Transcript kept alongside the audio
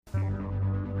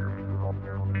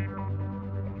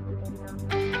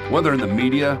Whether in the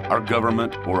media, our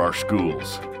government, or our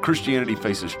schools, Christianity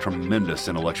faces tremendous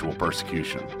intellectual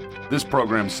persecution. This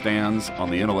program stands on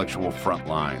the intellectual front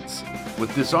lines.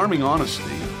 With disarming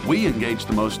honesty, we engage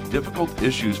the most difficult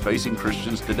issues facing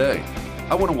Christians today.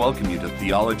 I want to welcome you to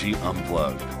Theology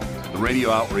Unplugged, the radio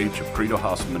outreach of Credo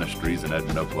House Ministries in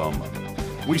Edmond, Oklahoma.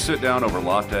 We sit down over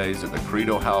lattes at the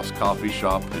Credo House coffee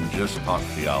shop and just talk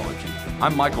theology.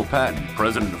 I'm Michael Patton,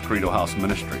 president of Credo House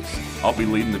Ministries. I'll be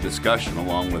leading the discussion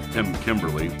along with Tim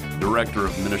Kimberly, director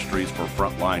of ministries for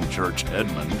Frontline Church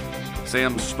Edmond,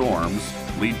 Sam Storms,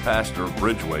 lead pastor of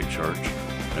Bridgeway Church,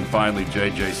 and finally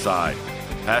J.J. Side,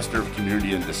 pastor of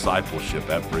community and discipleship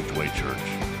at Bridgeway Church.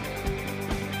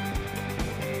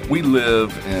 We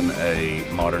live in a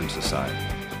modern society.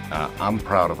 I'm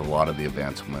proud of a lot of the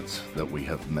advancements that we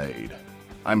have made.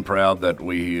 I'm proud that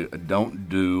we don't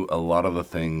do a lot of the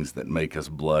things that make us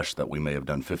blush that we may have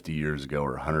done 50 years ago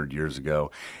or 100 years ago.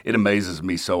 It amazes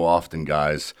me so often,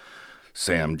 guys,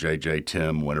 Sam, JJ,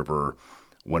 Tim,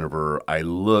 whenever I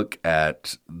look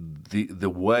at the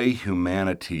way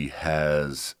humanity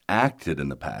has acted in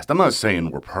the past. I'm not saying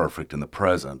we're perfect in the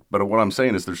present, but what I'm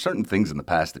saying is there's certain things in the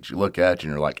past that you look at and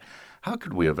you're like, how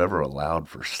could we have ever allowed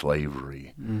for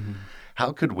slavery? Mm-hmm.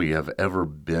 How could we have ever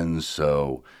been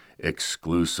so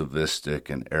exclusivistic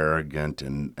and arrogant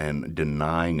and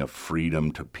denying of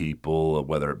freedom to people,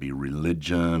 whether it be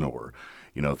religion or,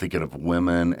 thinking of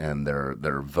women and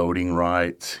their voting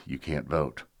rights? You can't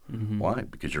vote. Mm-hmm. Why?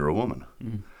 Because you're a woman.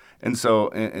 Mm-hmm. And so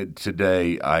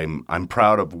today I'm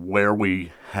proud of where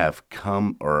we have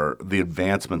come or the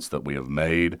advancements that we have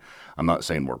made. I'm not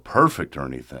saying we're perfect or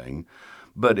anything,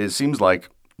 but it seems like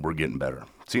we're getting better.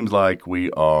 It seems like we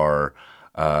are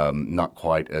not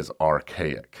quite as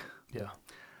archaic. Yeah.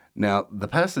 Now, the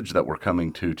passage that we're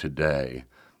coming to today,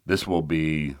 this will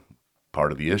be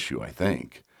part of the issue, I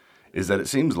think, is that it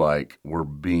seems like we're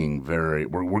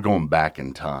going back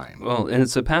in time. Well, and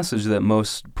it's a passage that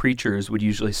most preachers would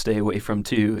usually stay away from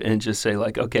too and just say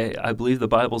like, okay, I believe the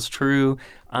Bible's true.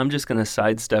 I'm just going to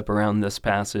sidestep around this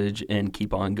passage and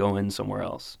keep on going somewhere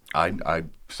else. I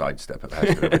sidestep it past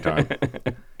it every time.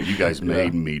 You guys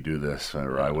made me do this,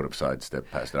 or I would have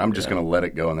sidestepped past it. I'm just going to let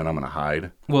it go, and then I'm going to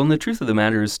hide. Well, and the truth of the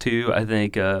matter is, too, I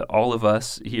think all of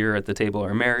us here at the table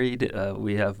are married.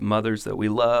 We have mothers that we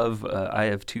love. I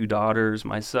have 2 daughters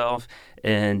myself.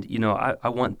 And, I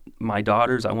want my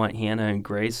daughters, I want Hannah and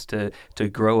Grace to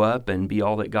grow up and be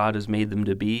all that God has made them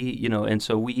to be, and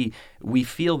so we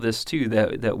feel this, too,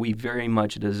 that we very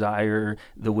much desire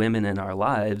the women in our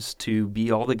lives to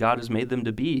be all that God has made them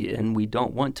to be, and we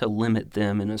don't want to limit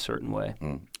them in a certain way.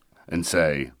 And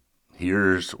say,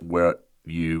 here's what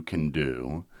you can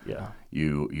do. Yeah.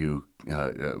 You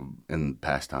in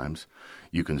past times,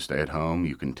 you can stay at home.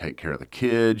 You can take care of the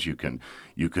kids. You can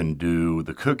do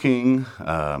the cooking.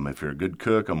 If you're a good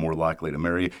cook, I'm more likely to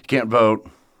marry you. You can't vote,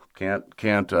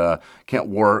 can't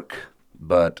work,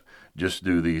 but just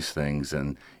do these things,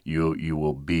 and you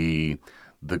will be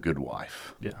the good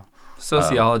wife. Yeah.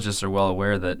 Sociologists are well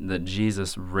aware that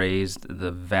Jesus raised the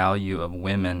value of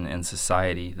women in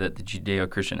society, that the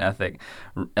Judeo-Christian ethic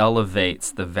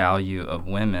elevates the value of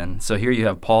women. So here you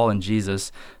have Paul and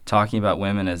Jesus talking about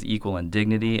women as equal in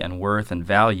dignity and worth and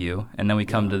value, and then we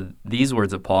come to these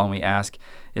words of Paul and we ask,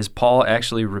 is Paul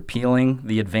actually repealing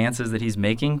the advances that he's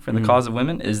making for the cause of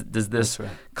women? Does this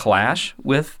clash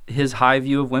with his high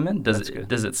view of women? Does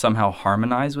it somehow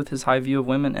harmonize with his high view of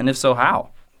women? And if so,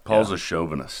 how? Paul's a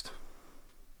chauvinist.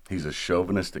 He's a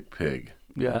chauvinistic pig.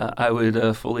 Yeah, I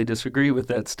would fully disagree with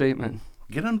that statement.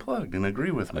 Get unplugged and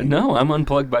agree with me. No, I'm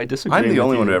unplugged by disagreeing. I'm the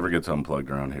only one who ever gets unplugged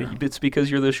around here. It's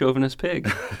because you're the chauvinist pig.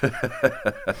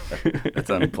 It's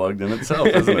unplugged in itself,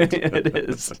 isn't it? It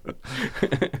is.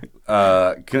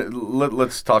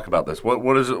 Let's talk about this.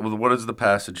 What is it? What is the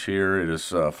passage here? It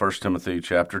is 1 Timothy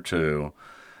chapter 2,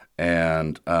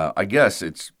 and I guess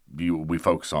we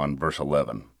focus on verse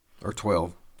 11 or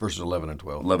 12. Verses 11 and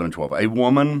 12. 11 and 12. A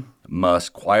woman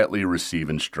must quietly receive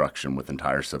instruction with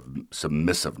entire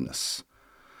submissiveness.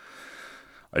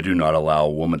 I do not allow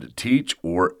a woman to teach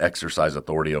or exercise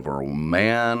authority over a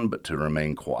man, but to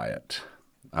remain quiet.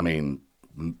 I mean,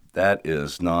 that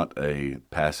is not a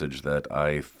passage that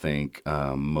I think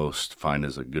most find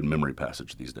as a good memory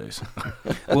passage these days.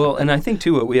 Well, and I think,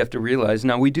 too, what we have to realize,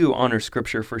 now we do honor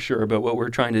Scripture for sure, but what we're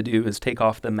trying to do is take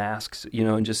off the masks,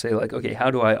 and just say like, okay,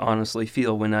 how do I honestly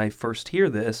feel when I first hear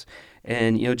this?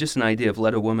 And, just an idea of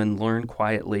let a woman learn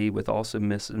quietly with all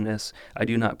submissiveness. I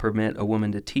do not permit a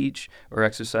woman to teach or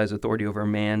exercise authority over a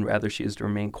man. Rather, she is to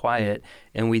remain quiet.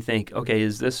 And we think, okay,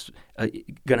 is this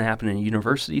going to happen in a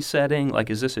university setting? Like,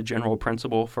 is this a general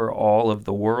principle for all of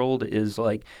the world is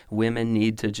like women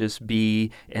need to just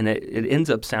be, and it ends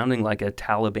up sounding like a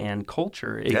Taliban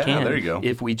culture. It can, there you go.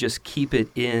 if we just keep it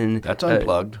in. That's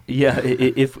unplugged.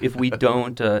 If we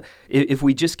don't, if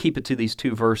we just keep it to these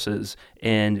two verses,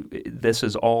 and this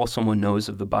is all someone knows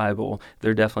of the Bible,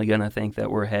 they're definitely going to think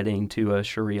that we're heading to a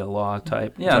Sharia law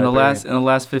type. Yeah, in the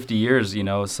last 50 years,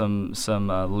 some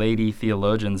lady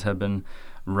theologians have been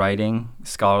writing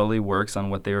scholarly works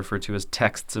on what they refer to as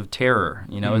texts of terror.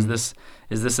 Is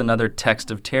this another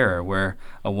text of terror where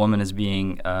a woman is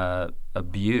being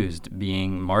abused,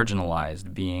 being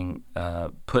marginalized, being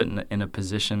put in a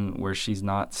position where she's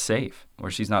not safe, where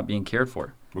she's not being cared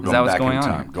for? We're Is that what's going going back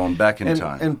on? in time. Going back in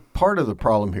time. And part of the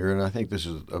problem here, and I think this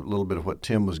is a little bit of what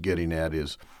Tim was getting at,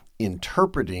 is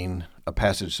interpreting a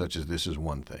passage such as this is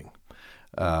one thing.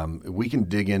 We can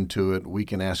dig into it, we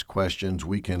can ask questions,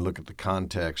 we can look at the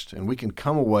context, and we can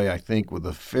come away, I think, with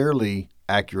a fairly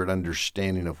accurate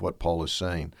understanding of what Paul is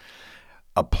saying.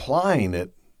 Applying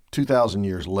it 2,000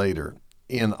 years later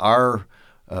in our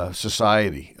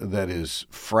society that is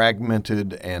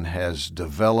fragmented and has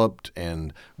developed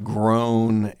and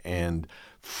grown and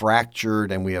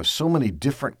fractured, and we have so many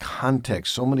different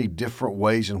contexts, so many different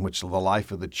ways in which the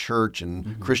life of the church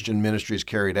and Christian ministry is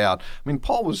carried out. I mean,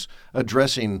 Paul was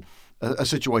addressing a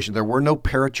situation. There were no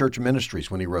parachurch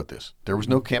ministries when he wrote this. There was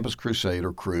no Campus Crusade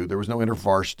or Cru. There was no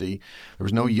InterVarsity. There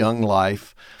was no Young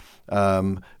Life.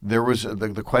 There was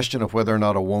the question of whether or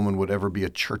not a woman would ever be a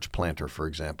church planter, for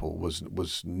example,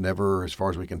 was never, as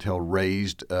far as we can tell,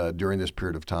 raised during this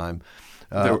period of time.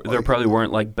 There probably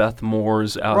weren't like Beth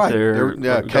Moores out right.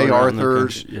 there. Kay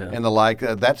Arthur's Yeah. and the like.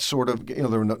 That sort of, there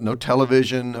were no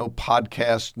television, no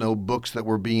podcasts, no books that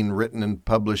were being written and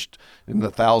published in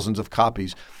the thousands of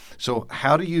copies. So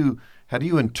how do you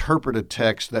interpret a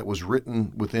text that was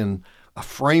written within a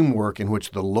framework in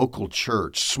which the local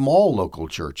church, small local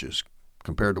churches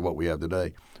compared to what we have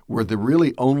today, were the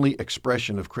really only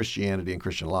expression of Christianity and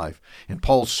Christian life? And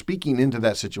Paul's speaking into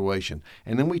that situation.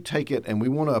 And then we take it and we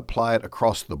want to apply it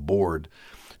across the board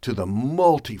to the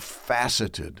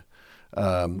multifaceted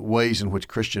ways in which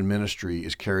Christian ministry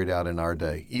is carried out in our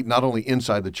day, not only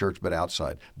inside the church but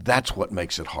outside. That's what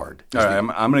makes it hard. All right,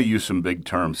 I'm going to use some big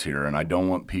terms here, and I don't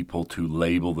want people to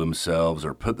label themselves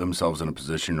or put themselves in a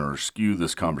position or skew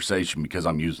this conversation because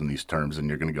I'm using these terms, and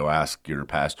you're going to go ask your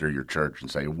pastor, your church,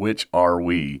 and say, which are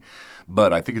we?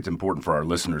 But I think it's important for our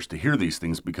listeners to hear these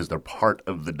things because they're part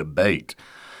of the debate.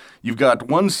 You've got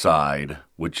one side,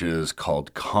 which is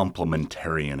called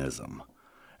complementarianism,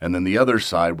 and then the other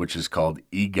side, which is called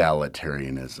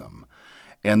egalitarianism.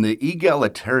 And the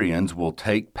egalitarians will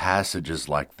take passages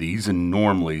like these and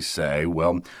normally say,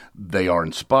 well, they are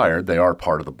inspired, they are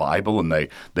part of the Bible, and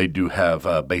they do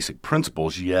have basic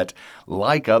principles, yet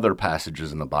like other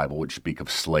passages in the Bible which speak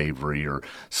of slavery or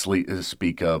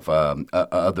speak of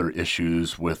other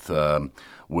issues with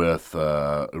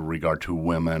regard to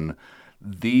women,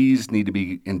 these need to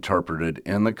be interpreted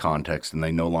in the context, and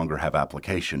they no longer have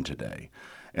application today.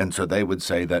 And so they would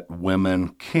say that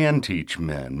women can teach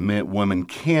men. Women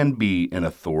can be an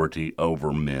authority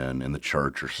over men in the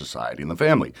church or society and the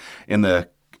family. In the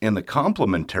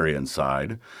complementarian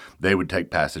side, they would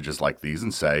take passages like these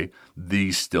and say,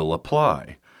 these still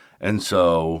apply. And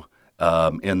so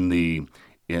there's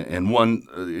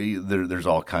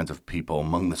all kinds of people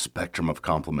among the spectrum of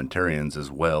complementarians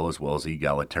as well as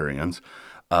egalitarians.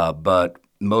 But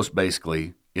most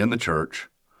basically, in the church,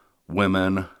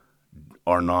 women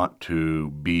are not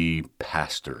to be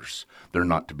pastors. They're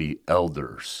not to be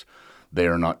elders. They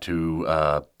are not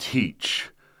to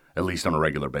teach, at least on a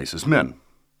regular basis, men.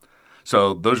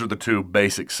 So those are the two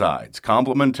basic sides,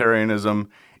 complementarianism,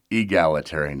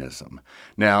 egalitarianism.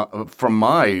 Now, from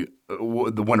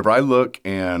whenever I look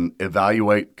and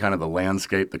evaluate kind of the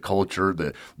landscape, the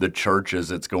culture, the church as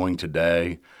it's going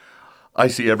today, I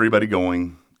see everybody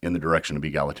going in the direction of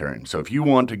egalitarian. So if you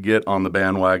want to get on the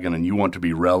bandwagon and you want to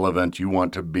be relevant, you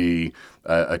want to be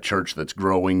a church that's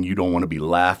growing, you don't want to be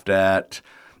laughed at,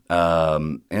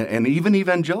 and even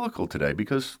evangelical today,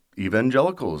 because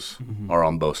evangelicals are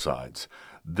on both sides,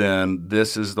 then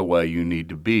this is the way you need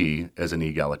to be as an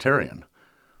egalitarian.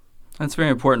 It's very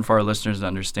important for our listeners to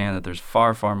understand that there's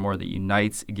far, far more that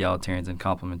unites egalitarians and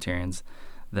complementarians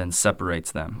than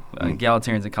separates them.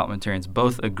 Egalitarians and complementarians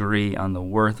both agree on the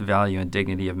worth, value, and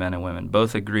dignity of men and women.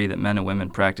 Both agree that men and women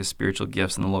practice spiritual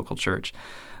gifts in the local church.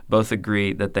 Both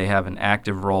agree that they have an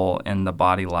active role in the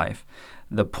body life.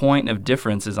 The point of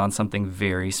difference is on something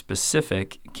very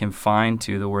specific, confined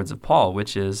to the words of Paul,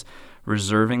 which is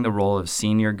reserving the role of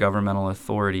senior governmental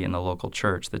authority in the local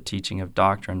church, the teaching of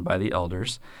doctrine by the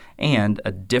elders, and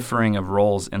a differing of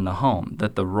roles in the home,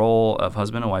 that the role of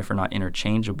husband and wife are not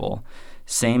interchangeable,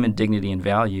 same in dignity and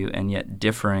value, and yet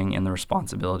differing in the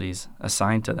responsibilities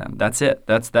assigned to them. That's it.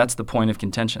 That's the point of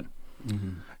contention.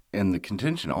 Mm-hmm. And the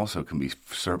contention also can be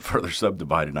further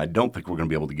subdivided. And I don't think we're going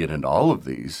to be able to get into all of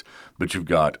these, but you've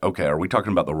got, okay, are we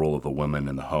talking about the role of the women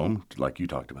in the home, like you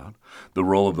talked about, the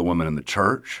role of the women in the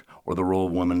church, or the role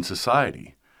of women in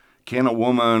society? Can a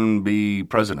woman be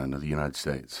president of the United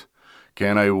States?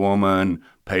 Can a woman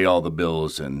pay all the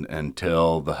bills and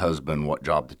tell the husband what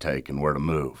job to take and where to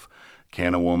move?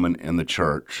 Can a woman in the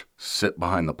church sit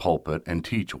behind the pulpit and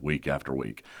teach week after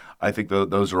week? I think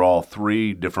those are all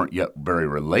three different yet very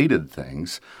related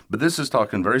things, but this is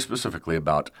talking very specifically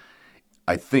about,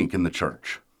 I think, in the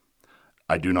church.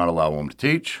 I do not allow a woman to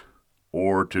teach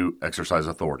or to exercise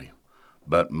authority,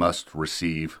 but must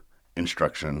receive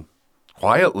instruction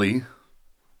quietly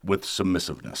with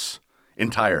submissiveness,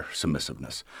 entire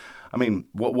submissiveness. I mean,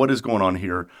 what is going on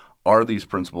here? Are these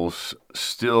principles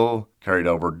still carried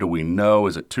over? Do we know?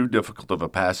 Is it too difficult of a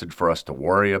passage for us to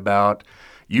worry about?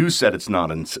 You said it's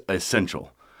not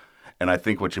essential. And I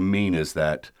think what you mean is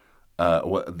that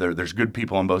there's good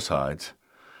people on both sides,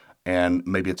 and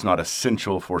maybe it's not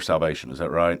essential for salvation. Is that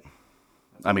right?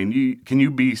 I mean, can you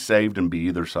be saved and be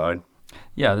either side?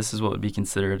 Yeah, this is what would be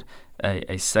considered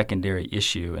a secondary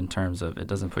issue in terms of it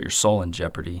doesn't put your soul in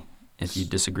jeopardy if you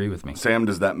disagree with me. Sam,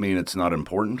 does that mean it's not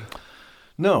important?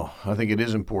 No, I think it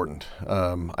is important.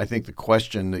 I think the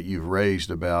question that you've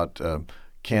raised about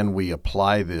can we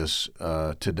apply this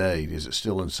today, is it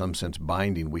still in some sense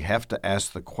binding? We have to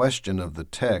ask the question of the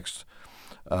text,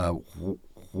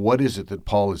 what is it that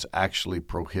Paul is actually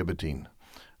prohibiting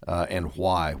and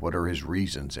why? What are his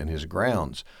reasons and his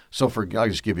grounds? So I'll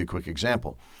just give you a quick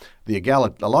example. A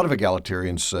lot of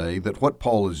egalitarians say that what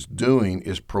Paul is doing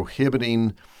is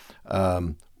prohibiting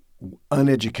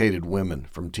uneducated women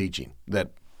from teaching, that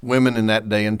women in that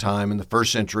day and time in the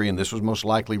first century, and this was most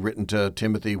likely written to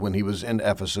Timothy when he was in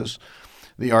Ephesus,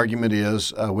 the argument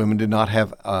is women did not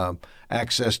have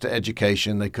access to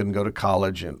education. They couldn't go to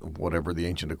college, and whatever the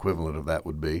ancient equivalent of that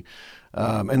would be.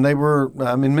 And they were,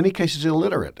 in many cases,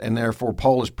 illiterate. And therefore,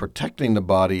 Paul is protecting the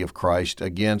body of Christ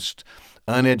against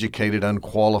uneducated,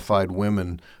 unqualified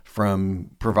women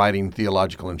from providing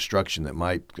theological instruction that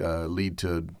might lead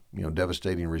to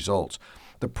devastating results.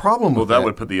 The problem with that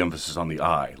would put the emphasis on the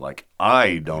I. Like,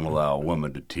 I don't allow a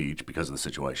woman to teach because of the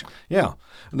situation. Yeah.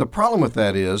 The problem with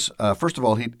that is, first of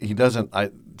all, he doesn't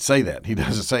say that. He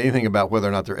doesn't say anything about whether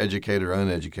or not they're educated or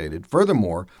uneducated.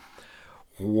 Furthermore,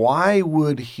 why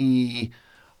would he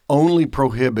only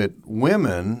prohibit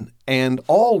women and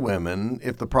all women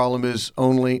if the problem is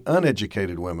only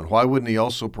uneducated women? Why wouldn't he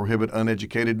also prohibit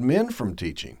uneducated men from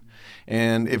teaching?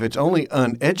 And if it's only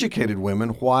uneducated women,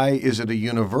 why is it a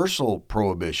universal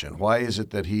prohibition? Why is it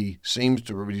that he seems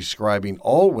to be describing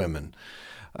all women?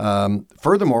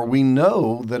 Furthermore, we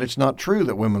know that it's not true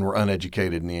that women were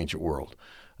uneducated in the ancient world.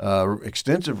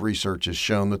 Extensive research has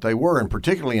shown that they were, and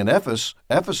particularly in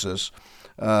Ephesus,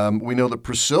 we know that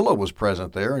Priscilla was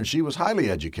present there, and she was highly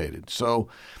educated. So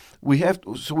we have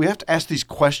to ask these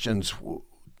questions: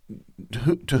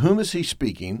 to whom is he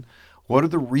speaking? What are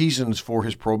the reasons for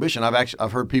his prohibition?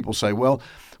 I've heard people say, well,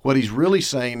 what he's really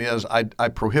saying is I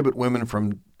prohibit women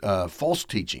from false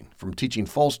teaching, from teaching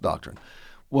false doctrine.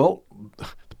 Well,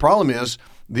 the problem is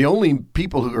the only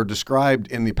people who are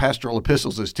described in the pastoral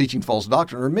epistles as teaching false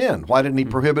doctrine are men. Why didn't he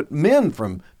prohibit men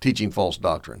from teaching false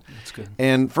doctrine? That's good.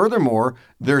 And furthermore,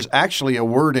 there's actually a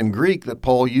word in Greek that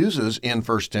Paul uses in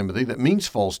 1 Timothy that means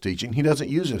false teaching. He doesn't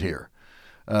use it here.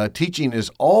 Teaching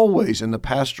is always in the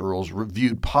pastorals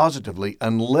viewed positively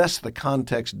unless the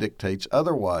context dictates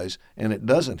otherwise, and it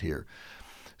doesn't here.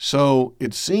 So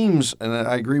it seems, and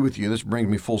I agree with you, this brings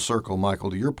me full circle,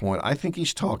 Michael, to your point. I think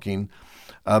he's talking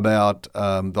about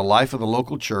the life of the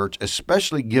local church,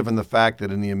 especially given the fact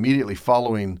that in the immediately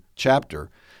following chapter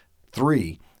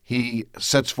 3, he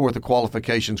sets forth the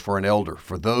qualifications for an elder,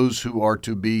 for those who are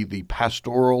to be the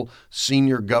pastoral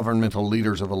senior governmental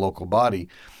leaders of a local body.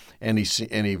 And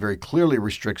he very clearly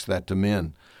restricts that to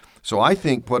men. So I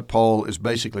think what Paul is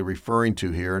basically referring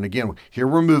to here, and again, here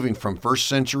we're moving from first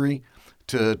century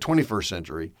to 21st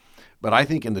century, but I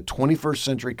think in the 21st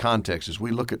century context, as we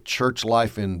look at church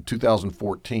life in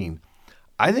 2014,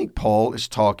 I think Paul is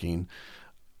talking,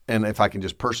 and if I can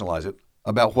just personalize it,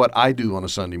 about what I do on a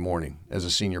Sunday morning as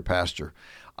a senior pastor.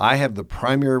 I have the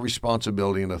primary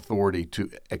responsibility and authority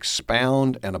to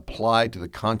expound and apply to the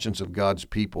conscience of God's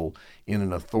people in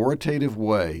an authoritative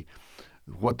way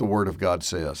what the Word of God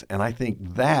says. And I think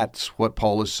that's what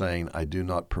Paul is saying, I do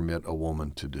not permit a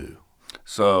woman to do.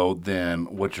 So then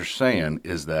what you're saying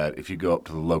is that if you go up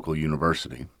to the local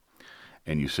university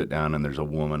and you sit down and there's a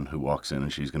woman who walks in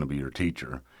and she's going to be your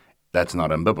teacher, that's not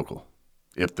unbiblical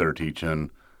if they're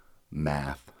teaching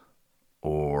math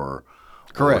or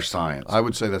science. I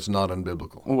would say that's not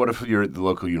unbiblical. Well, what if you're at the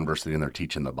local university and they're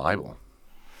teaching the Bible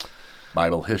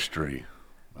history,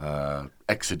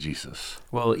 exegesis?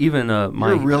 Well, even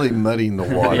You're really muddying the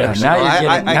water. Yeah,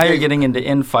 now you're getting into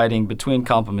infighting between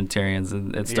complementarians,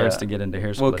 and it starts to get into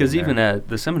hair splitting. Well, because even at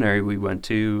the seminary we went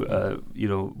to,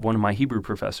 one of my Hebrew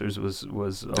professors was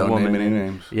a Don't woman. name any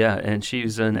names. Yeah, and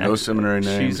she's No seminary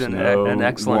names. She's an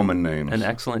excellent woman names. an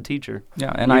excellent teacher.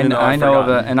 Yeah, and I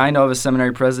know of a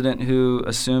seminary president who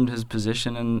assumed his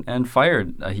position and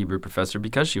fired a Hebrew professor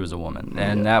because she was a woman,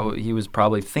 and he was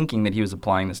probably thinking that he was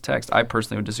applying this text. I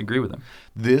personally would disagree with him.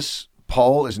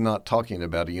 Paul is not talking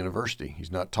about a university.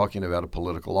 He's not talking about a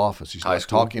political office. He's not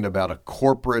talking about a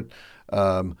corporate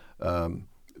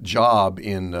job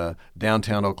in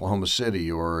downtown Oklahoma City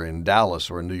or in Dallas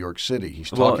or in New York City. He's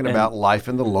talking about life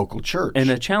in the local church. And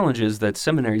the challenge is that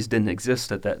seminaries didn't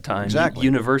exist at that time. Exactly.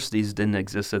 Universities didn't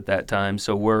exist at that time.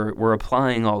 So we're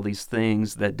applying all these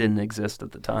things that didn't exist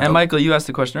at the time. And Michael, you asked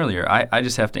the question earlier. I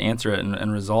just have to answer it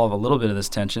and resolve a little bit of this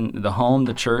tension. The home,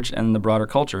 the church, and the broader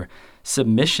culture.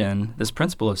 Submission, this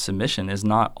principle of submission, is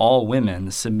not all women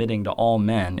submitting to all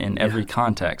men in every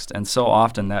context. And so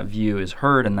often that view is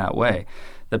heard in that way.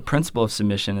 The principle of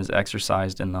submission is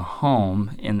exercised in the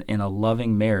home, in a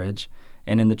loving marriage,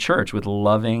 and in the church with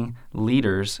loving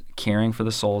leaders caring for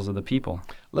the souls of the people.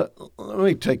 Let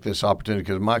me take this opportunity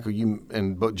because, Michael, you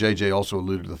and JJ also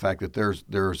alluded to the fact that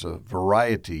there's a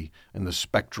variety in the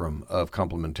spectrum of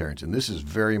complementarians, and this is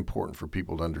very important for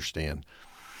people to understand.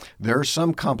 There are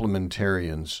some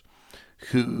complementarians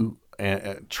who,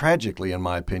 tragically, in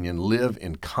my opinion, live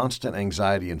in constant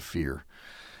anxiety and fear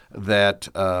that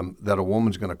a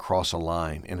woman's going to cross a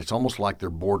line, and it's almost like they're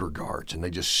border guards, and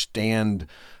they just stand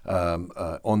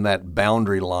on that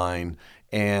boundary line.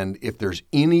 And if there's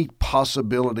any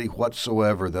possibility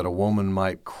whatsoever that a woman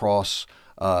might cross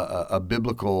a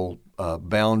biblical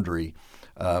boundary,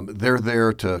 they're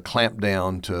there to clamp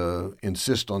down, to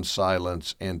insist on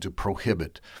silence, and to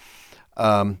prohibit.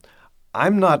 I'm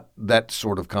not that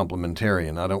sort of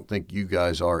complementarian. I don't think you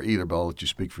guys are either, but I'll let you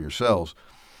speak for yourselves.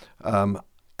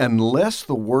 Unless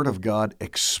the Word of God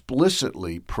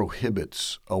explicitly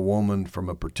prohibits a woman from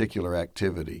a particular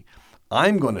activity,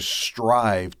 I'm going to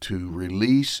strive to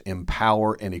release,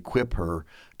 empower, and equip her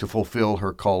to fulfill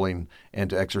her calling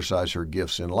and to exercise her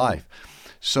gifts in life.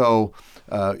 So,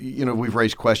 we've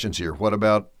raised questions here. What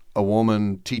about a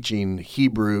woman teaching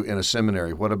Hebrew in a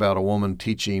seminary? What about a woman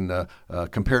teaching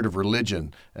comparative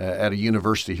religion at a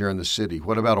university here in the city?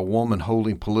 What about a woman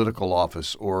holding political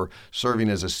office or serving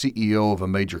as a CEO of a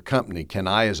major company? Can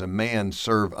I, as a man,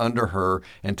 serve under her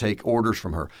and take orders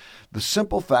from her? The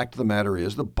simple fact of the matter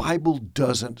is the Bible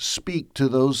doesn't speak to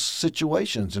those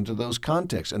situations and to those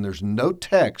contexts, and there's no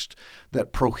text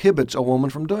that prohibits a woman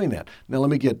from doing that. Now, let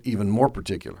me get even more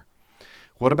particular.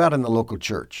 What about in the local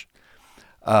church?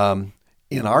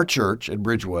 In our church at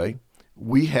Bridgeway,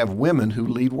 we have women who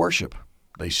lead worship.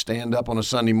 They stand up on a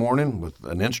Sunday morning with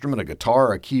an instrument, a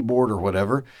guitar, a keyboard, or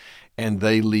whatever, and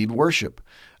they lead worship.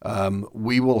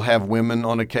 We will have women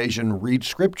on occasion read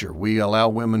Scripture. We allow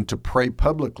women to pray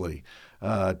publicly,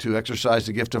 to exercise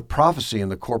the gift of prophecy in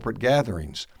the corporate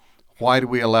gatherings. Why do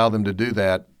we allow them to do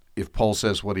that if Paul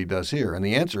says what he does here? And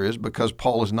the answer is because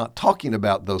Paul is not talking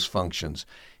about those functions.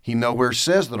 He nowhere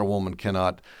says that a woman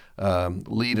cannot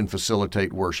lead and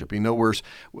facilitate worship. Now,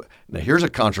 here's a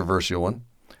controversial one.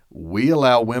 We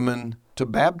allow women to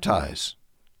baptize.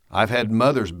 I've had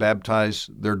mothers baptize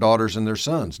their daughters and their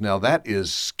sons. Now, that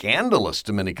is scandalous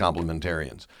to many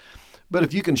complementarians. But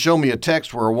if you can show me a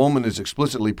text where a woman is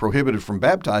explicitly prohibited from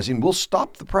baptizing, we'll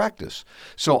stop the practice.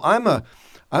 So I'm a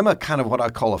kind of what I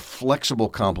call a flexible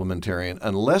complementarian.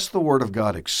 Unless the Word of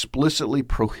God explicitly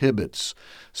prohibits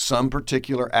some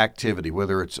particular activity,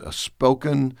 whether it's a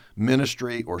spoken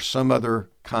ministry or some other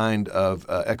kind of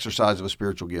exercise of a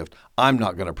spiritual gift, I'm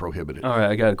not going to prohibit it. All right,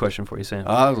 I got a question for you, Sam.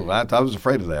 I was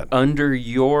afraid of that. Under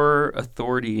your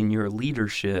authority and your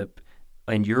leadership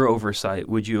and your oversight,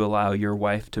 would you allow your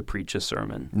wife to preach a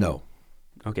sermon? No.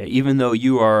 Okay, even though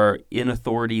you are in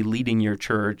authority leading your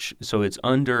church, so it's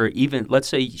under even, let's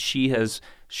say she has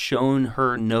shown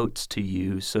her notes to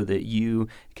you so that you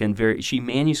can she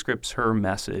manuscripts her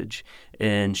message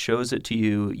and shows it to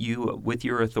you, you with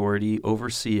your authority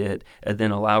oversee it and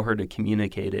then allow her to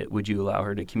communicate it. Would you allow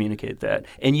her to communicate that?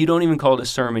 And you don't even call it a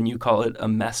sermon, you call it a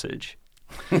message.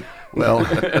 Well,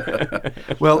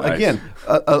 well, Nice. again,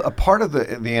 a part of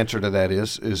the answer to that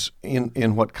is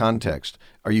in what context?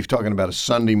 Are you talking about a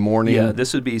Sunday morning? Yeah,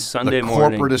 this would be Sunday the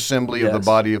morning. corporate assembly of the Yes.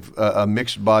 body of a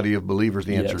mixed body of believers?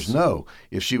 The answer Yes. is no.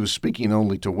 If she was speaking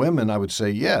only to women, I would say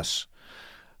yes.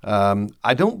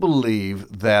 I don't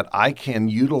believe that I can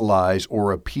utilize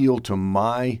or appeal to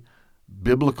my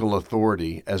biblical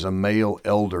authority as a male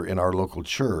elder in our local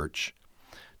church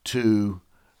to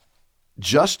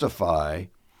justify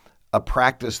a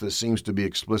practice that seems to be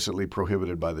explicitly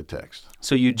prohibited by the text.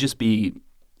 So you'd just be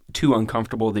too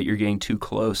uncomfortable that you're getting too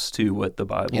close to what the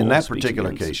Bible In that speaks particular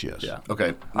against. case, yes. Yeah.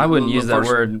 Okay. I wouldn't The use that first-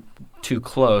 word too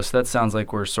close. That sounds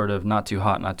like we're sort of not too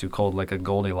hot, not too cold, like a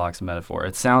Goldilocks metaphor.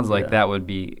 It sounds like Yeah. that would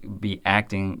be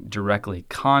acting directly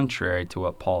contrary to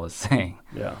what Paul is saying.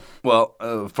 Yeah. Well,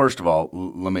 first of all,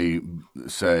 let me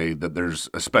say that there's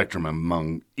a spectrum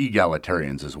among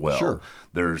egalitarians as well. Sure.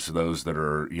 There's those that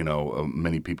are,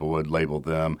 many people would label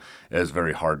them as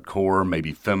very hardcore,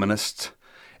 maybe feminists.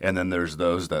 And then there's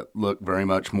those that look very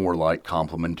much more like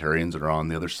complementarians that are on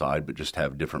the other side, but just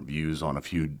have different views on a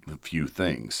few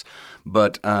things.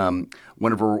 But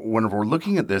whenever we're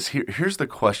looking at this, here's the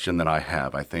question that I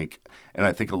have, I think, and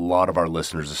I think a lot of our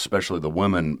listeners, especially the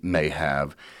women, may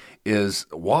have, is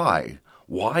why?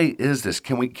 Why is this?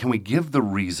 Can we give the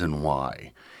reason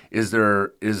why? Is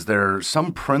there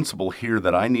some principle here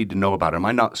that I need to know about? Am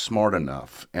I not smart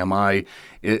enough?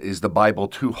 Is the Bible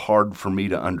too hard for me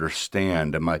to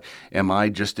understand? Am I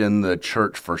just in the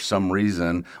church for some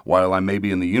reason while I may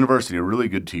be in the university a really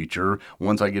good teacher?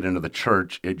 Once I get into the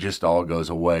church, it just all goes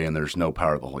away and there's no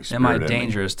power of the Holy Spirit. Am I in me.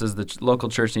 dangerous? Does the local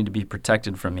church need to be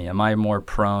protected from me? Am I more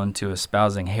prone to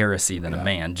espousing heresy than a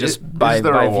man, just by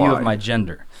there a view why? of my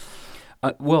gender?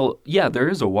 Well, yeah, there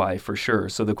is a why for sure.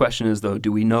 So the question is, though,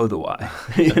 do we know the why?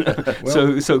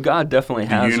 So God definitely Do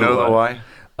has you know a the why?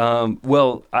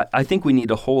 Well, I think we need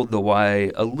to hold the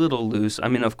why a little loose. I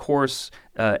mean, of course,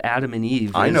 Adam and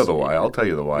Eve. I know the why. I'll tell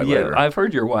you the why Yeah, later. I've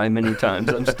heard your why many times.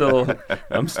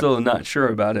 I'm still not sure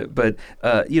about it. But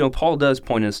Paul does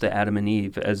point us to Adam and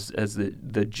Eve as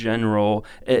the general,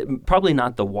 probably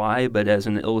not the why, but as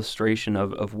an illustration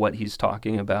of what he's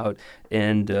talking about.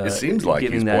 And it seems like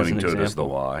giving he's that pointing as to an it as the example.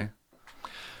 why.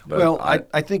 But Well,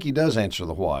 I think he does answer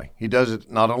the why. He does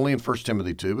it not only in 1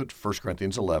 Timothy 2, but 1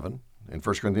 Corinthians 11. In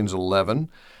 1 Corinthians 11,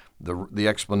 the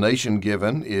explanation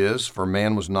given is, for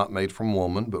man was not made from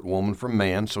woman, but woman from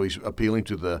man. So he's appealing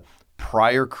to the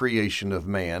prior creation of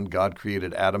man. God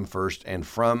created Adam first, and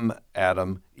from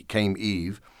Adam came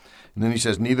Eve. And then he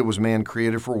says, neither was man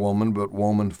created for woman, but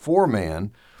woman for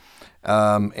man.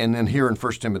 And then here in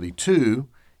 1 Timothy 2,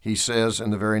 he says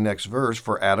in the very next verse,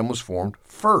 for Adam was formed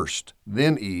first,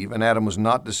 then Eve, and Adam was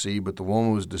not deceived, but the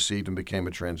woman was deceived and became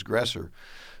a transgressor.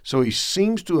 So he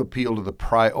seems to appeal to the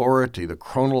priority, the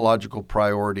chronological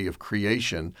priority of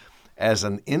creation as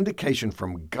an indication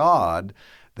from God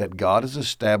that God has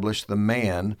established the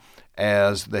man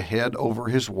as the head over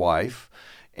his wife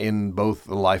in both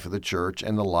the life of the church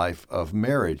and the life of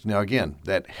marriage. Now, again,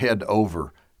 that head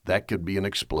over, that could be an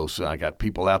explosive. I got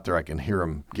people out there, I can hear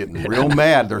them getting real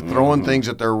mad. They're throwing things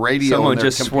at their radio Someone and their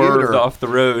just computer. swerved off the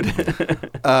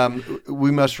road.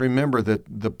 We must remember that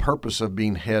the purpose of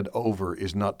being head over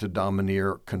is not to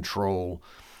domineer, control,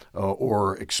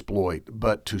 or exploit,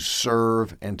 but to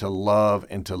serve and to love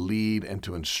and to lead and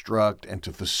to instruct and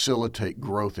to facilitate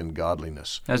growth in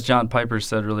godliness. As John Piper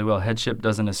said really well, headship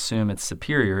doesn't assume it's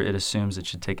superior, it assumes it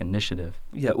should take initiative.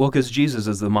 Yeah, well, because Jesus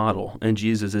is the model, and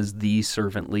Jesus is the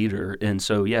servant leader. And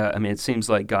so, yeah, I mean, it seems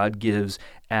like God gives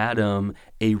Adam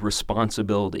a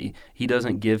responsibility. He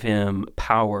doesn't give him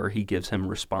power, he gives him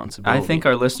responsibility. I think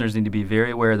our listeners need to be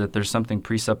very aware that there's something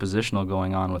presuppositional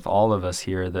going on with all of us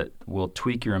here that will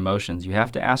tweak your emotions. You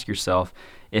have to ask yourself,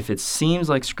 if it seems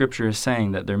like Scripture is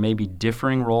saying that there may be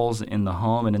differing roles in the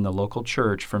home and in the local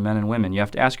church for men and women, you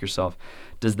have to ask yourself,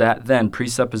 does that then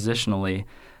presuppositionally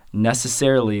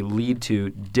necessarily lead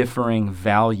to differing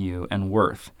value and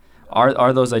worth?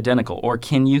 Are those identical? Or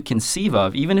can you conceive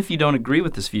of, even if you don't agree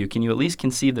with this view, can you at least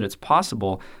conceive that it's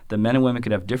possible that men and women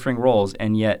could have differing roles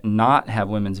and yet not have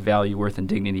women's value, worth, and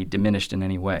dignity diminished in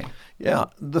any way? Yeah,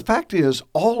 the fact is,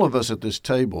 all of us at this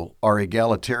table are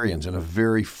egalitarians in a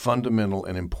very fundamental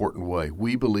and important way.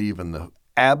 We believe in the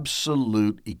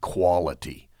absolute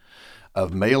equality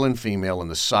of male and female in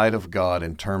the sight of God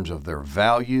in terms of their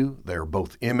value. They're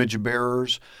both image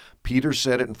bearers. Peter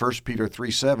said it in 1 Peter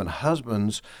 3:7,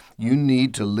 husbands, you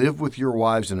need to live with your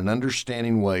wives in an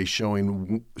understanding way,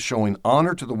 showing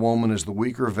honor to the woman as the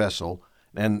weaker vessel.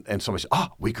 And somebody says,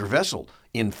 weaker vessel,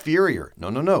 inferior.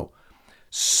 No.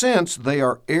 Since they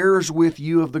are heirs with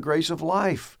you of the grace of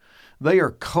life, They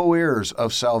are co-heirs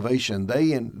of salvation.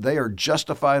 They are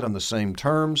justified on the same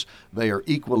terms. They are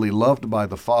equally loved by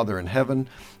the Father in heaven.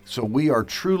 So we are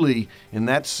truly, in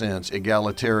that sense,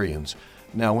 egalitarians.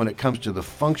 Now, when it comes to the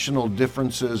functional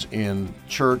differences in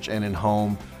church and in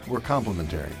home, we're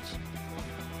complementarians.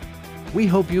 We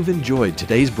hope you've enjoyed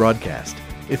today's broadcast.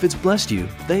 If it's blessed you,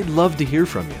 they'd love to hear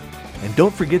from you. And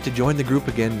don't forget to join the group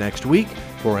again next week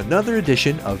for another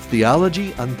edition of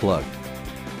Theology Unplugged.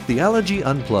 Theology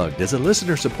Unplugged is a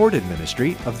listener-supported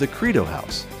ministry of the Credo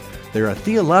House. They're a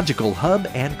theological hub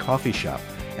and coffee shop,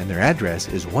 and their address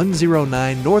is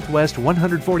 109 Northwest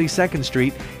 142nd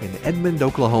Street in Edmond,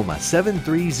 Oklahoma,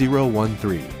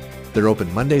 73013. They're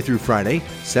open Monday through Friday,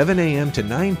 7 a.m. to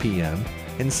 9 p.m.,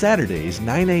 and Saturdays,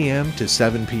 9 a.m. to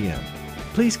 7 p.m.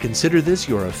 Please consider this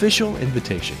your official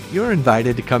invitation. You're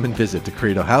invited to come and visit the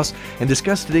Credo House and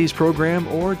discuss today's program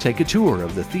or take a tour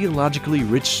of the theologically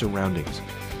rich surroundings.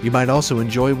 You might also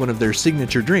enjoy one of their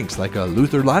signature drinks like a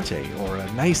Luther Latte or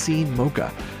a Nicene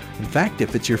Mocha. In fact,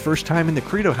 if it's your first time in the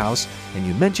Credo House and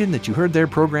you mention that you heard their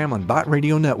program on Bott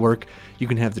Radio Network, you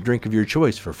can have the drink of your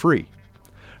choice for free.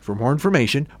 For more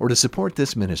information or to support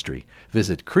this ministry,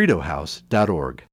 visit credohouse.org.